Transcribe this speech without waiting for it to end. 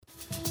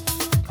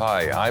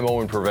Hi, I'm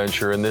Owen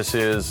Provencher, and this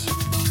is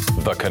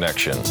The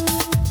Connection.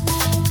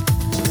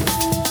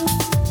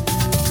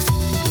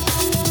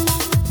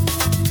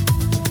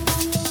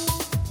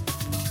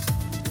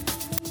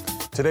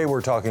 Today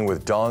we're talking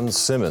with Don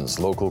Simmons,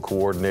 local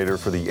coordinator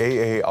for the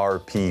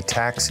AARP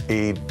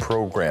Tax-Aide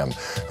program,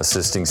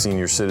 assisting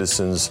senior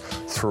citizens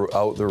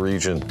throughout the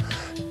region.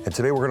 And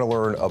today we're going to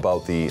learn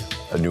about the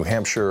New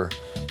Hampshire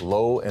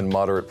low and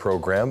moderate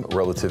program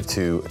relative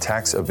to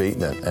tax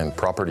abatement and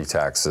property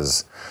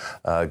taxes.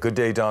 Good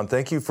day, Don.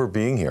 Thank you for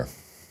being here.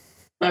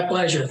 My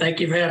pleasure.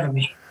 Thank you for having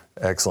me.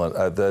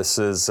 Excellent. This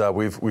is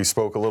we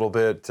spoke a little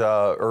bit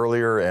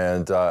earlier,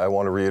 and I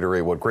want to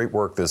reiterate what great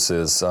work this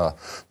is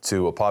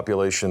to a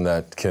population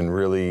that can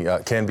really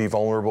can be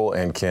vulnerable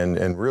and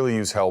can really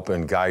use help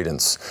and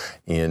guidance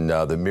in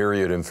the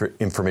myriad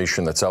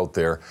information that's out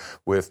there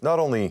with not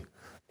only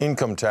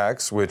income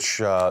tax, which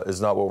is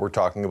not what we're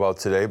talking about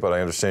today, but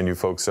I understand you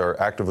folks are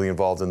actively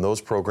involved in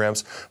those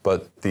programs,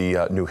 but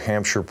the New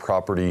Hampshire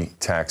Property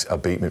Tax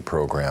Abatement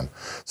Program.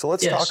 So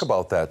let's talk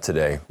about that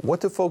today. What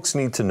do folks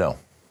need to know?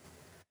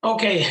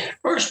 Okay,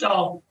 first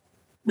off,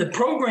 the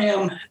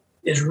program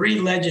is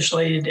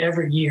re-legislated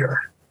every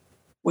year.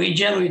 We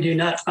generally do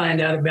not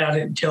find out about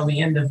it until the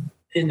end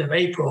of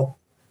April.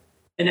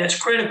 And that's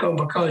critical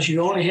because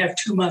you only have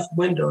 2-month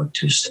window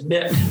to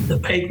submit the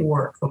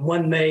paperwork from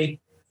 1 May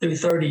through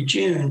 30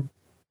 June.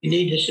 You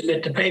need to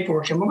submit the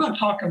paperwork. And we're going to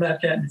talk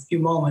about that in a few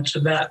moments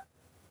about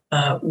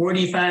where do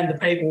you find the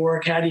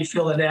paperwork, how do you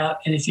fill it out,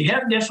 and if you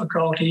have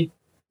difficulty,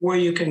 where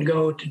you can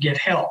go to get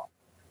help.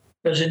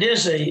 Because it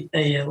is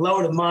a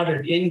low to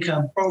moderate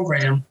income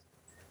program.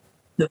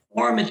 The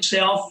form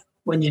itself,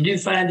 when you do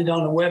find it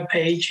on the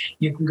webpage,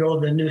 you can go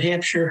to the New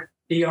Hampshire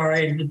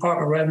DRA, the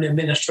Department of Revenue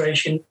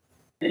Administration,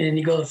 and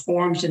you go to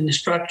forms and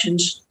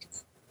instructions.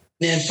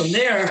 And then from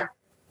there,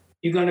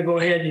 you're going to go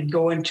ahead and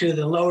go into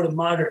the low to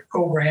moderate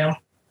program.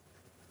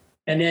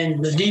 And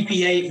then the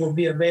DP-8 will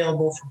be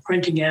available for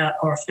printing out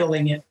or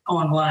filling it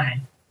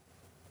online.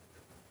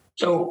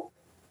 So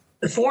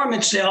the form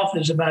itself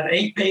is about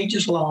 8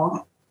 pages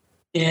long.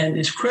 And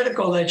it's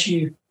critical that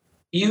you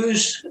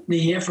use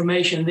the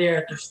information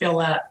there to fill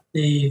out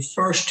the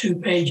first 2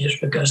 pages,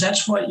 because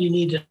that's what you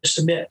need to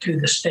submit to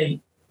the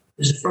state,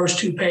 is the first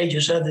 2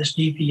 pages of this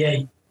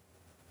DP-8.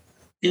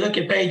 You look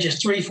at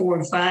pages 3, 4,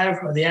 and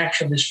 5 are the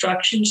actual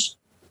instructions.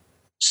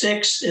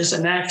 6 is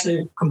an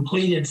actually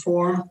completed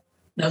form.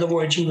 In other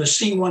words, you will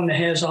see one that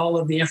has all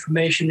of the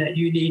information that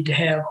you need to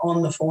have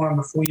on the form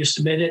before you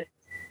submit it.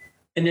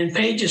 And then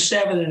pages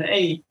 7 and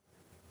 8,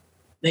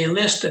 they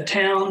list the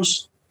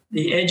towns,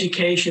 the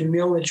education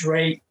millage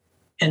rate,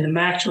 and the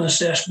maximum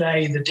assessed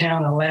value the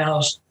town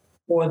allows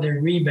for the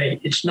rebate.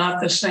 It's not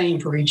the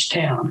same for each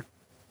town.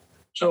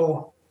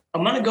 So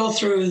I'm going to go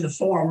through the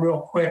form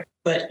real quick,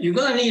 but you're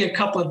going to need a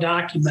couple of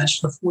documents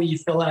before you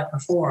fill out the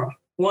form.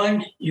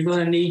 One, you're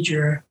going to need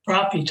your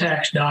property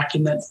tax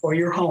document for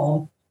your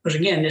home, because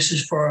again, this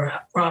is for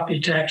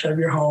property tax of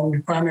your home,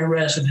 your primary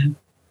resident.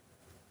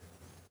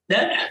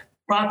 That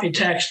property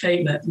tax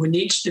statement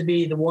needs to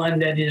be the one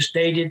that is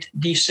dated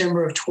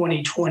December of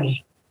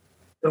 2020.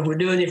 So if we're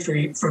doing it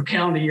for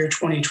calendar year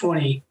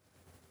 2020,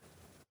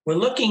 we're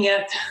looking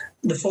at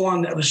the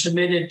form that was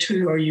submitted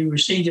to, or you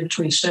received it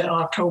between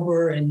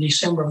October and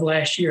December of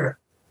last year.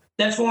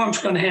 That form's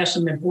going to have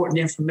some important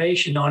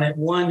information on it.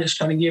 One, it's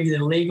going to give you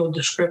the legal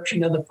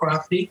description of the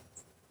property.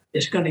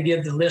 It's going to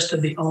give the list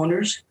of the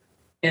owners.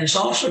 And it's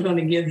also going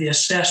to give the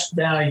assessed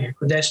value,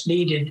 because that's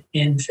needed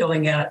in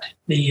filling out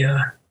the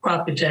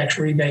property tax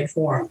rebate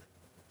form.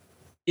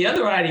 The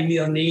other item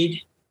you'll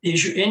need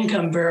is your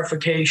income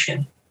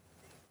verification.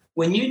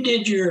 When you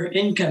did your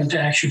income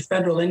tax, your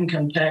federal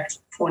income tax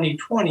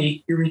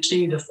 2020, you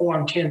received a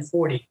Form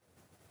 1040.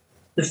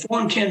 The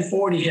Form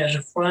 1040 has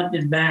a front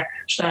and back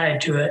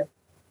side to it.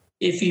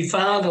 If you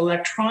filed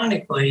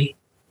electronically,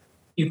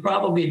 you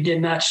probably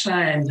did not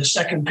sign the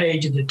second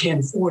page of the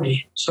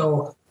 1040.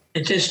 So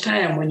at this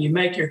time, when you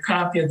make your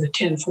copy of the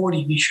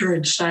 1040, be sure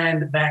to sign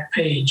the back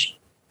page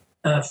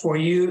for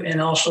you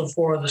and also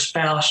for the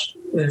spouse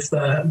if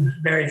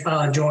married,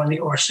 filing jointly,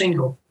 or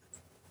single.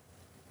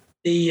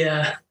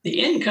 The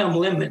income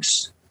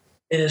limits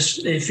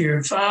is if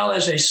you file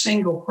as a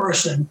single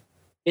person,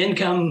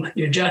 income,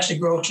 your adjusted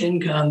gross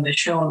income that's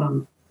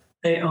shown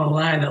on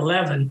line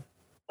 11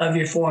 of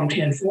your Form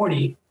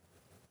 1040,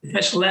 if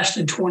it's less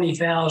than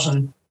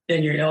 $20,000,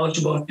 then you're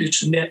eligible to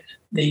submit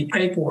the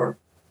paperwork,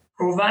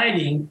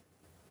 providing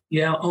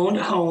you owned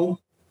a home,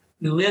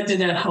 you lived in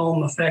that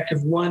home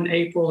effective 1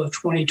 April of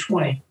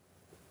 2020.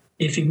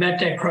 If you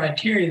met that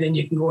criteria, then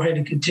you can go ahead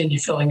and continue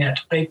filling out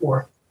the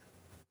paperwork.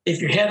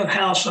 If you're head of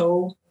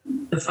household,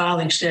 the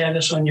filing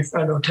status on your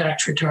federal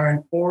tax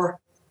return, or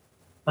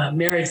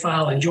married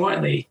filing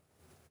jointly,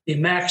 the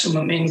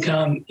maximum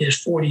income is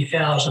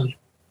 $40,000.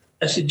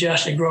 That's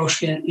adjusted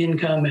gross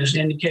income as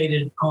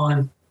indicated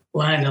on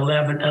line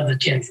 11 of the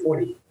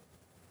 1040.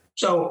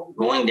 So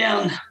going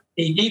down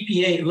the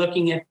DP-8,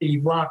 looking at the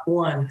block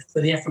 1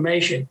 for the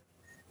information,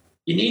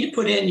 you need to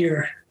put in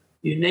your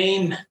You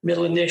name,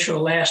 middle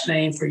initial, last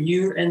name for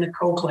you and the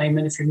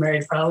co-claimant if you're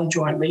married, filing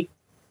jointly.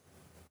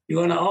 You're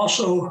going to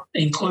also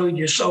include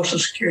your Social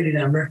Security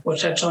number,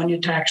 which that's on your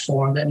tax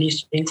form. That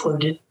needs to be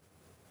included.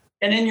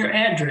 And then your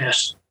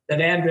address,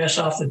 that address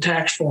off the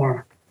tax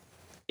form.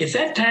 If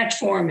that tax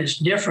form is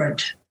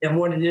different than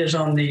what it is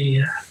on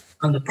the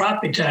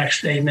property tax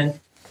statement,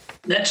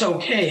 that's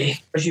okay,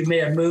 because you may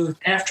have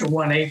moved after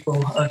 1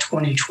 April of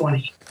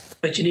 2020.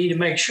 But you need to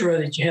make sure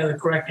that you have the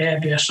correct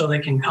address so they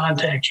can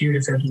contact you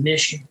if there's an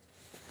issue.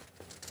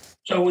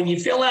 So when you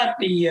fill out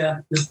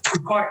the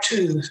Part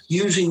 2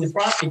 using the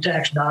property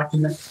tax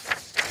document,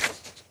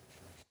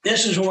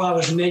 this is what I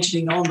was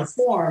mentioning on the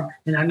form,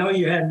 and I know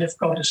you had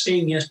difficulty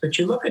seeing this, but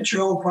you look at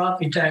your own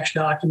property tax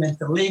document,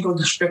 the legal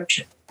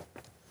description.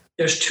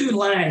 There's 2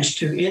 lines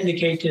to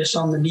indicate this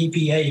on the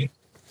DPA.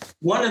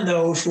 One of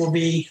those will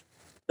be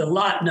the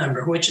lot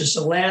number, which is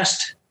the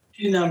last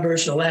 2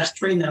 numbers, the last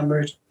 3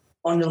 numbers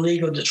on the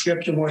legal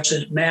description where it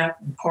says map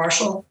and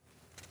parcel.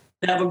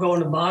 That will go in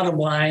the bottom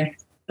line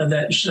of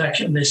that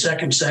section, the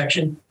second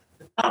section.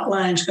 The top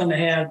line is going to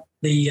have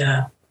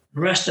the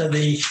rest of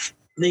the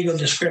legal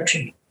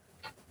description.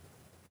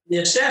 The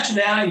assessed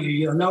value,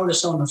 you'll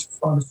notice on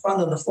the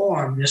front of the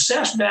form, the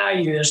assessed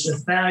value is the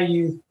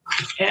value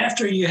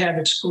after you have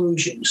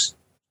exclusions.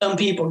 Some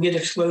people get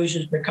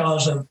exclusions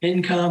because of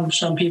income.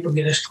 Some people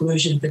get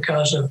exclusions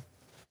because of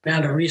the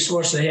amount of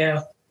resource they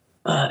have.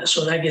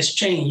 So that gets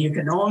changed. You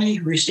can only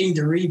receive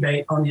the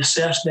rebate on the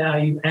assessed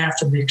value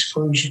after the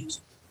exclusions.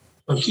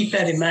 So keep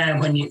that in mind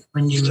when you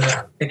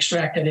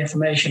extract that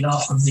information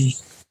off of the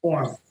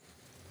form.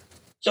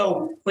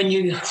 So when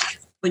you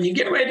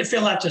get ready to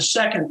fill out the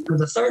second or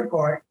the third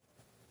part,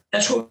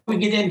 that's where we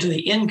get into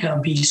the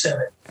income piece of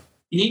it.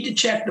 You need to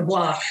check the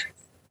block.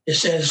 It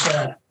says,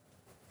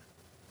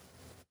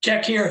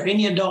 check here if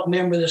any adult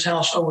member of this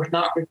household was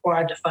not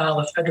required to file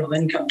a federal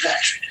income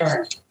tax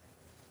return.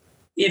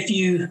 If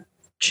you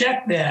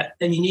check that,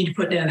 then you need to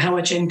put down how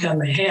much income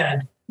they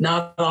had,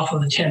 not off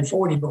of the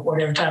 1040, but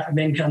whatever type of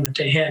income that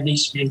they had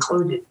needs to be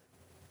included.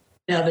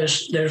 Now,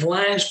 there's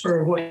lines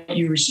for what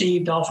you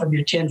received off of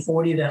your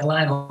 1040, that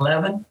line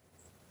 11.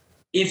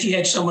 If you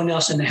had someone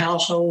else in the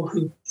household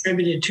who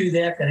contributed to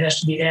that, that has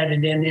to be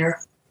added in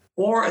there.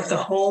 Or if the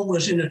home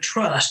was in a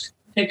trust,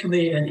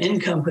 particularly an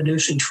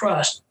income-producing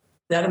trust,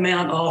 that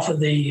amount off of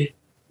the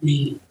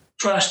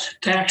trust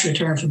tax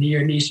return for the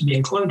year needs to be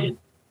included.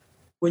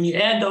 When you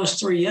add those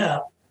 3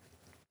 up,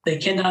 they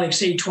cannot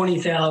exceed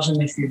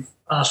 $20,000 if you're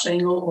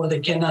single, or they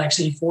cannot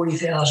exceed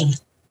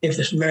 $40,000 if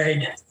it's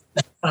married,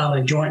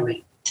 filing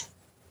jointly.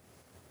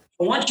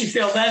 But once you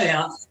fill that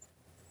out,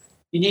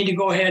 you need to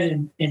go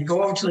ahead and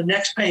go over to the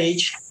next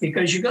page,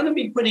 because you're going to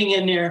be putting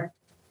in there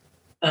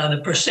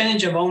the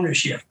percentage of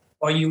ownership.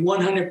 Are you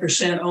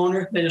 100%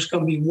 owner? Then it's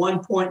going to be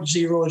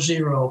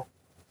 1.00.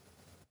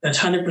 That's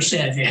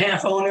 100%. If you're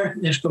half owner,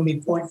 then it's going to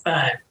be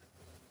 0.5.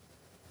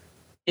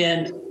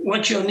 And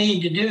what you'll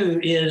need to do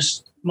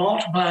is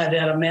multiply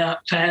that amount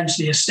times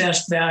the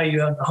assessed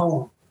value of the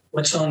home.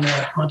 What's on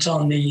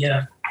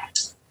the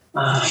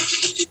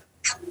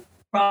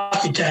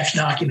property tax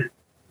document.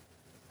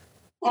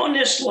 On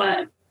this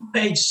line,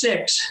 page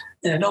 6,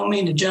 and I don't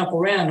mean to jump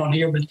around on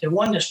here, but the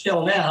one that's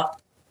filled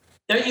out,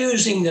 they're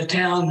using the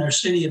town or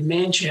city of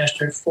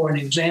Manchester for an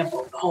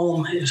example. The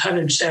home is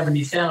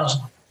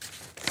 $170,000.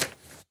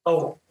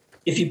 So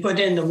if you put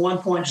in the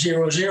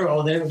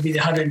 1.00, then it would be the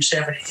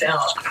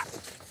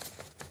 $170,000.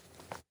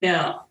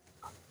 Now,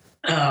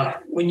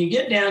 when you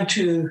get down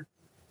to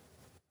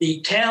the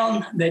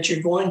town that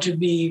you're going to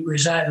be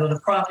residing, where the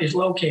property is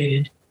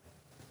located,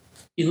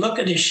 you look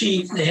at the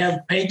sheet, they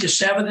have pages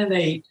 7 and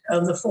 8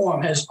 of the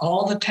form, has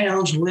all the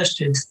towns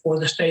listed for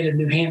the state of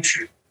New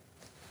Hampshire.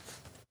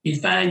 You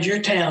find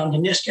your town.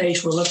 In this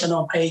case, we're looking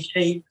on page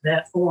 8 of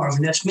that form,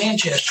 and that's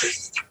Manchester.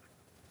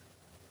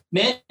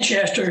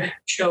 Manchester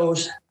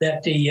shows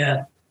that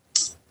the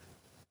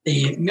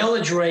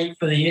millage rate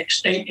for the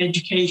state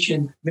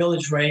education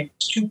millage rate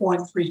is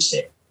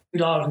 $2.36,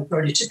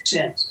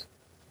 $2.36.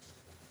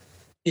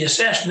 The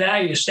assessed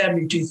value is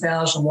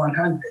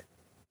 $72,100.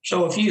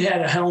 So if you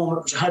had a home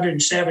that was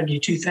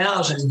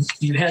 $172,000,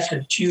 you have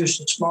to choose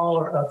the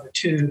smaller of the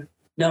 2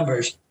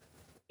 numbers.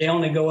 They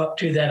only go up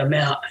to that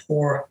amount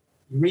for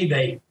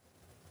rebate.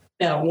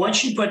 Now,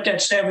 once you put that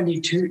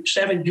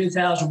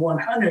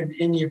 $72,100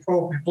 in the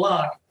appropriate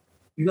block,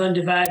 you're going to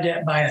divide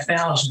that by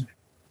 1,000.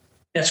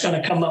 That's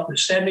going to come up with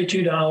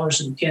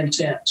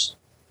 $72.10.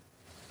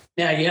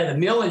 Now, you have the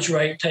millage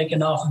rate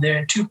taken off of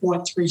there,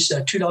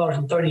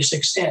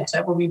 $2.36.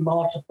 That will be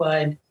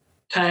multiplied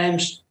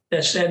times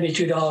that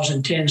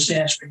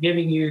 $72.10 for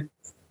giving you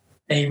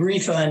a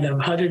refund of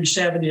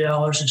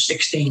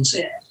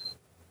 $170.16.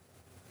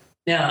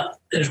 Now,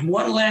 there's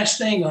one last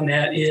thing on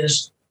that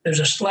is there's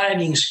a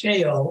sliding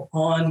scale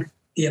on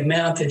the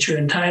amount that you're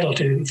entitled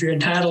to. If you're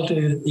entitled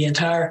to the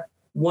entire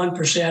 1%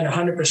 or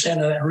 100%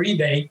 of that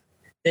rebate,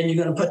 then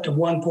you're going to put the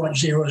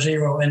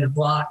 1.00 in the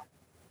block,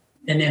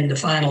 and then the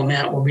final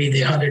amount will be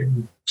the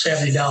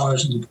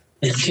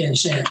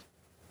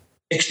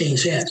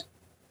 $170.16.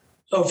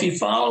 So if you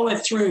follow it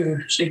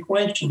through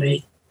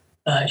sequentially,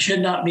 it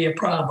should not be a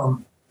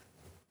problem.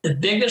 The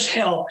biggest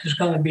help is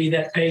going to be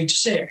that page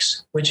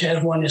 6, which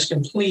has one that's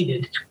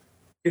completed.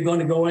 You're going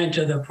to go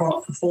into the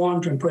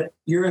forms and put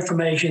your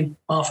information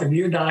off of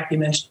your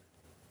documents.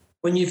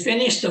 When you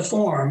finish the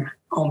form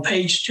on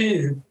page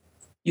 2,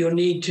 you'll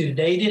need to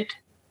date it.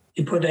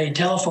 You put a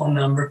telephone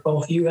number,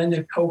 both you and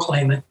the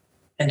co-claimant,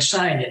 and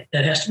sign it.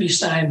 That has to be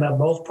signed by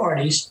both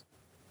parties.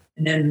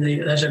 And then,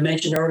 as I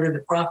mentioned earlier, the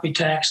property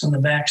tax on the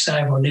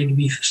backside will need to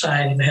be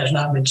signed if it has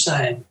not been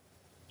signed.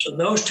 So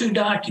those 2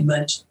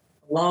 documents,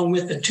 along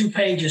with the 2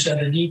 pages of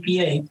the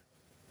DPA, I'm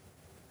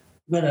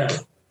going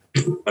to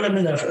put them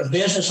in a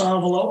business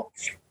envelope.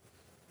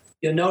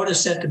 You'll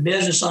notice that the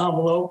business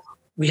envelope,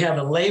 we have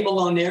a label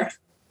on there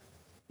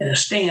and a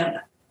stamp.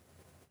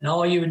 And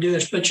all you would do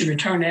is put your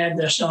return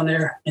address on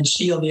there and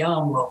seal the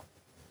envelope.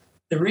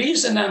 The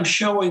reason I'm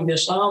showing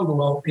this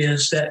envelope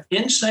is that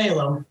in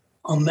Salem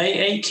on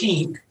May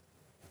 18th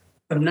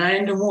from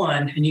 9 to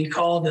 1, and you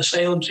call the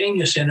Salem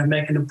Senior Center,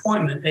 make an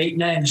appointment,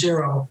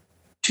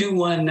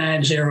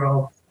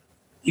 890-2190.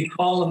 You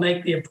call to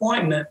make the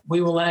appointment,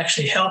 we will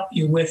actually help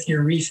you with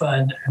your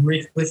refund,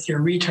 with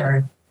your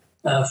return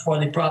for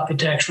the property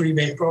tax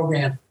rebate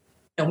program.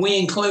 And we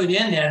include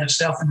in that a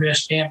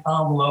self-addressed stamped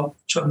envelope,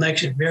 so it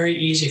makes it very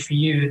easy for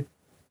you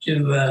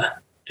to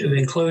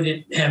include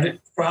it, have it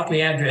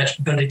properly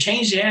addressed. But they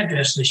changed the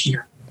address this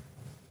year.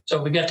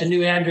 So we got the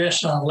new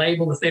address on a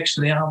label affixed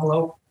to the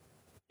envelope,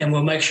 and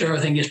we'll make sure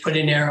everything gets put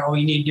in there. All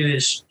you need to do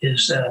is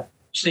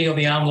seal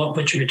the envelope,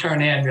 put your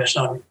return address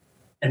on it,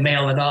 and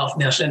mail it off.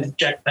 And they'll send a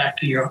check back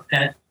to your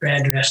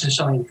address that's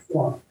on your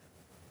form.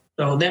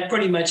 So that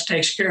pretty much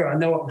takes care of it. I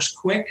know it was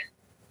quick,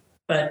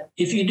 but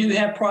if you do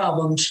have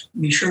problems,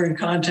 be sure and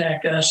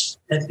contact us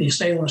at the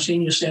Salem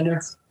Senior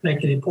Center,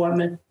 make an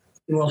appointment,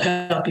 and we'll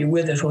help you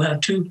with it. We'll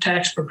have 2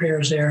 tax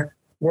preparers there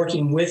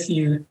working with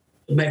you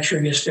to make sure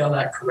it gets filled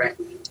out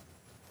correctly.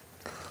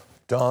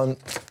 Don,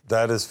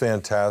 that is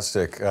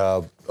fantastic.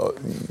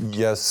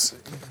 Yes,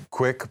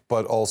 quick,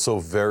 but also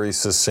very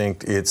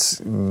succinct.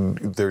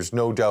 There's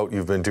no doubt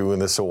you've been doing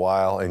this a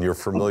while and you're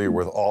familiar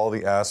with all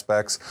the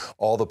aspects,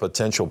 all the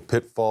potential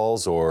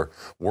pitfalls or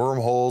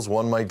wormholes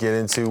one might get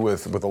into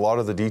with a lot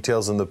of the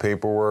details in the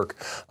paperwork.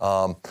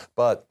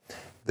 But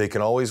they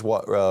can always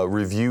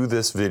review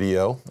this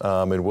video,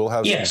 and we'll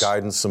have some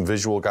guidance, some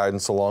visual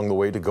guidance along the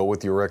way to go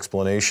with your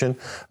explanation.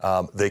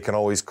 They can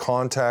always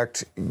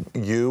contact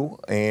you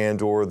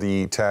and or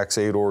the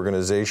Tax-Aide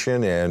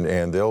organization,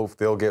 and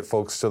they'll get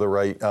folks to the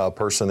right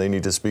person they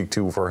need to speak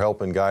to for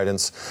help and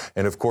guidance.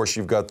 And of course,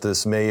 you've got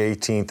this May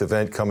 18th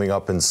event coming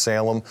up in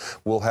Salem.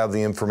 We'll have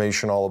the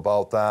information all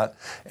about that,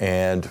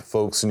 and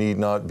folks need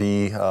not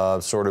be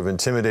sort of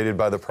intimidated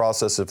by the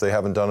process if they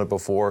haven't done it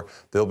before.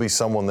 There'll be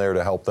someone there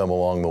to help them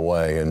along the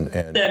way. And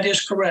that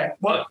is correct.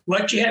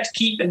 What you have to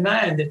keep in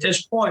mind at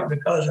this point,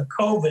 because of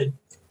COVID,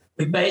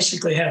 we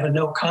basically have a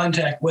no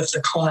contact with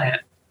the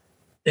client.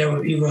 There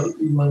will be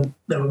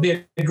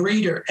a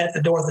greeter at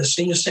the door of the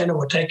senior center.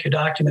 Will take your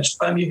documents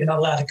from you. You're not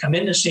allowed to come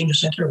in the senior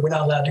center. We're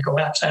not allowed to go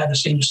outside the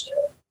senior center.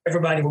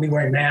 Everybody will be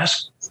wearing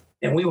masks,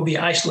 and we will be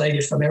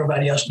isolated from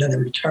everybody else doing the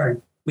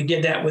return. We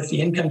did that with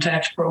the income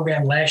tax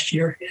program last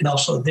year and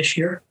also this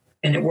year,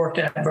 and it worked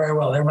out very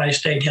well. Everybody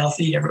stayed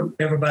healthy.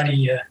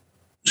 Everybody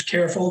was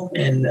careful,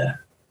 and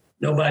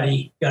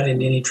nobody got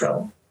into any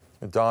trouble.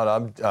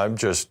 Don, I'm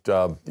just,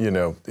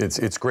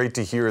 it's great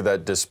to hear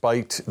that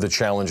despite the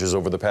challenges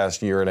over the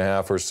past year and a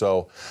half or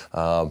so,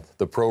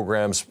 the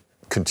programs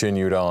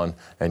continued on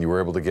and you were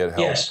able to get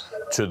help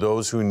to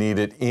those who need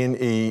it in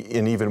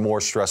an even more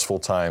stressful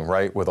time,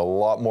 right? With a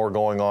lot more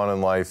going on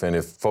in life. And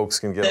if folks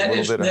can get a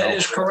little bit of help. That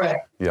is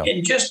correct. Yeah.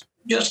 And just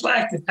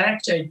like the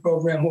Tax-Aide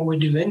program where we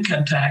do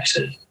income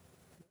taxes,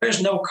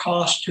 there's no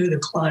cost to the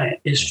client.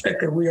 It's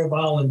strictly we are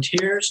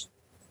volunteers,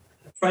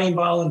 trained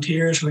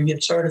volunteers. We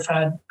get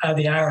certified by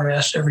the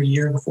IRS every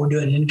year before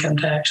doing income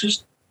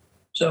taxes.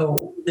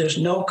 So there's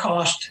no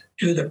cost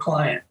to the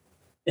client.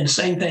 And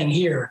same thing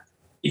here.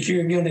 If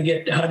you're going to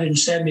get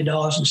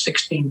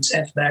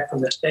 $170.16 back from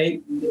the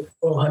state, you get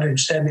full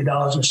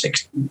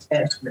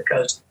 $170.16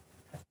 because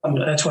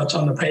that's what's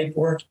on the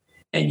paperwork.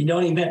 And you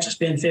don't even have to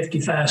spend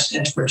 55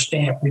 cents for a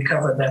stamp. We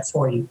cover that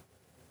for you.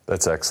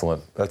 That's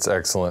excellent. That's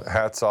excellent.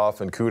 Hats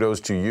off and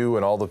kudos to you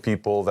and all the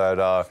people that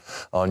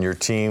on your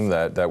team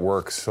that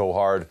work so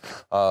hard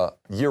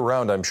year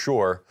round, I'm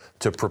sure,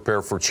 to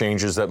prepare for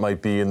changes that might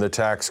be in the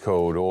tax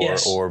code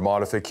or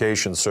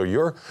modifications. So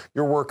you're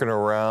working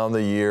around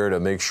the year to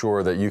make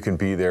sure that you can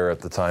be there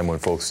at the time when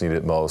folks need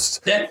it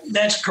most.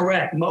 That's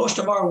correct. Most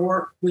of our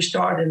work we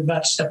start in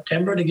about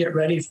September to get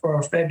ready for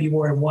our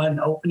February 1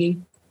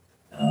 opening.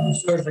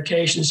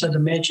 Certifications, as I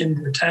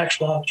mentioned, the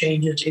tax law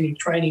changes, any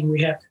training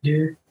we have to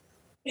do.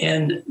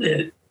 And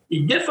the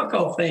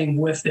difficult thing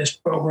with this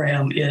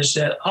program is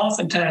that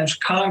oftentimes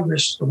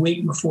Congress, the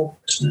week before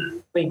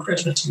between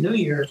Christmas and New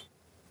Year's,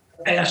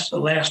 passed the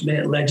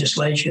last-minute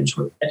legislations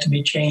which had to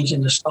be changed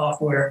in the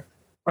software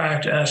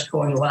prior to us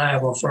going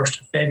live on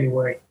 1st of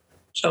February.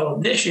 So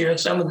this year,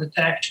 some of the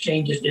tax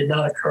changes did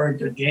not occur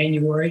until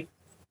January.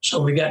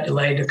 So we got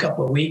delayed a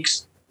couple of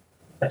weeks,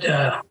 but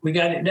we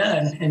got it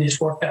done, and it's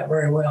worked out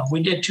very well.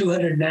 We did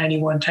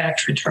 291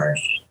 tax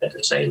returns at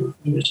the same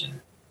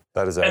using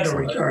that is federal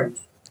excellent. returns.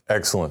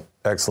 Excellent.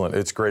 Excellent.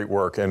 It's great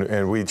work.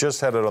 And we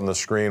just had it on the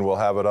screen. We'll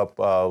have it up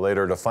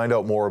later. To find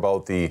out more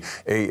about the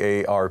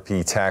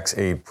AARP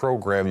Tax-Aide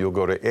program, you'll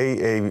go to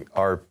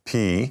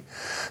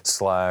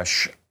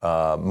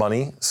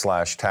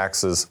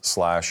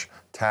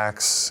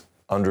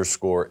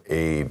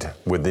AARP/money/taxes/tax_aid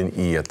with an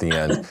E at the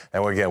end.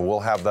 And again, we'll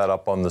have that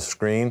up on the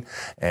screen.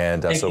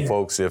 And so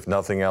folks, if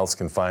nothing else,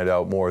 can find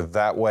out more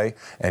that way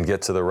and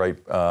get to the right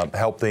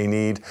help they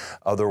need.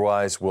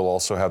 Otherwise, we'll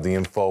also have the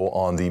info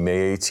on the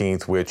May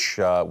 18th, which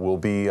will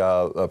be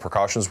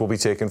precautions will be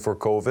taken for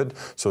COVID.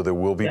 So there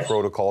will be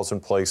protocols in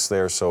place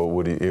there.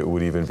 So it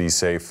would even be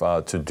safe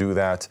to do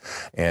that.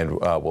 And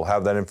we'll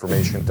have that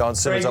information. Don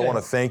Simmons, I want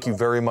to thank you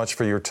very much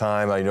for your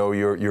time. I know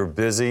you're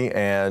busy,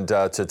 and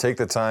to take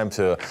the time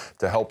to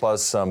help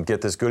us get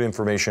this good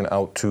information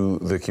out to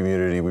the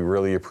community. We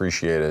really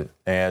appreciate it.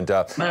 And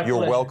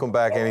you're welcome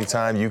back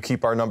anytime. You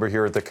keep our number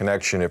here at The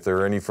Connection. If there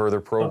are any further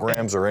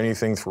programs or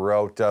anything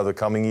throughout the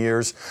coming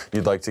years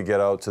you'd like to get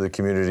out to the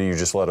community, you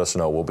just let us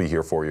know. We'll be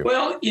here for you.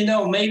 Well,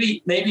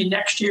 maybe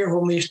next year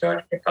when we start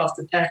to kick off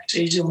the tax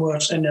season, we'll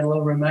send a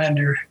little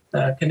reminder,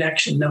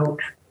 connection note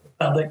to the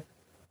public,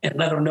 and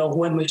let them know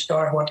when we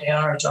start, what the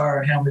hours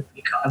are, and how we can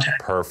be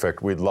contacted.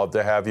 Perfect. We'd love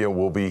to have you.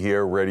 We'll be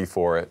here ready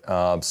for it.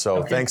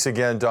 Thanks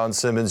again, Don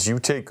Simmons. You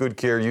take good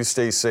care. You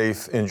stay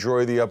safe.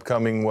 Enjoy the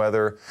upcoming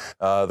weather.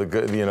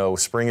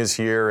 Spring is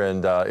here,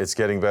 and it's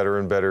getting better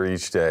and better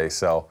each day.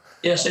 So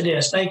yes, it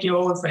is. Thank you,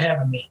 Owen, for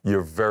having me.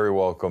 You're very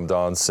welcome,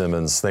 Don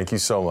Simmons. Thank you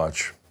so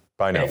much.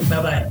 Bye now. Okay,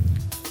 bye-bye.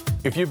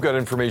 If you've got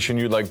information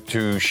you'd like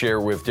to share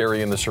with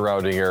Derry and the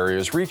surrounding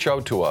areas, reach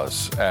out to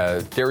us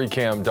at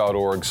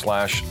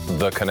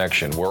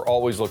derrycam.org/theconnection. We're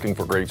always looking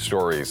for great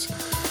stories.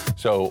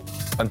 So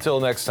until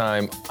next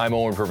time, I'm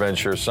Owen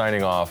Provencher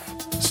signing off.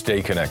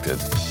 Stay connected.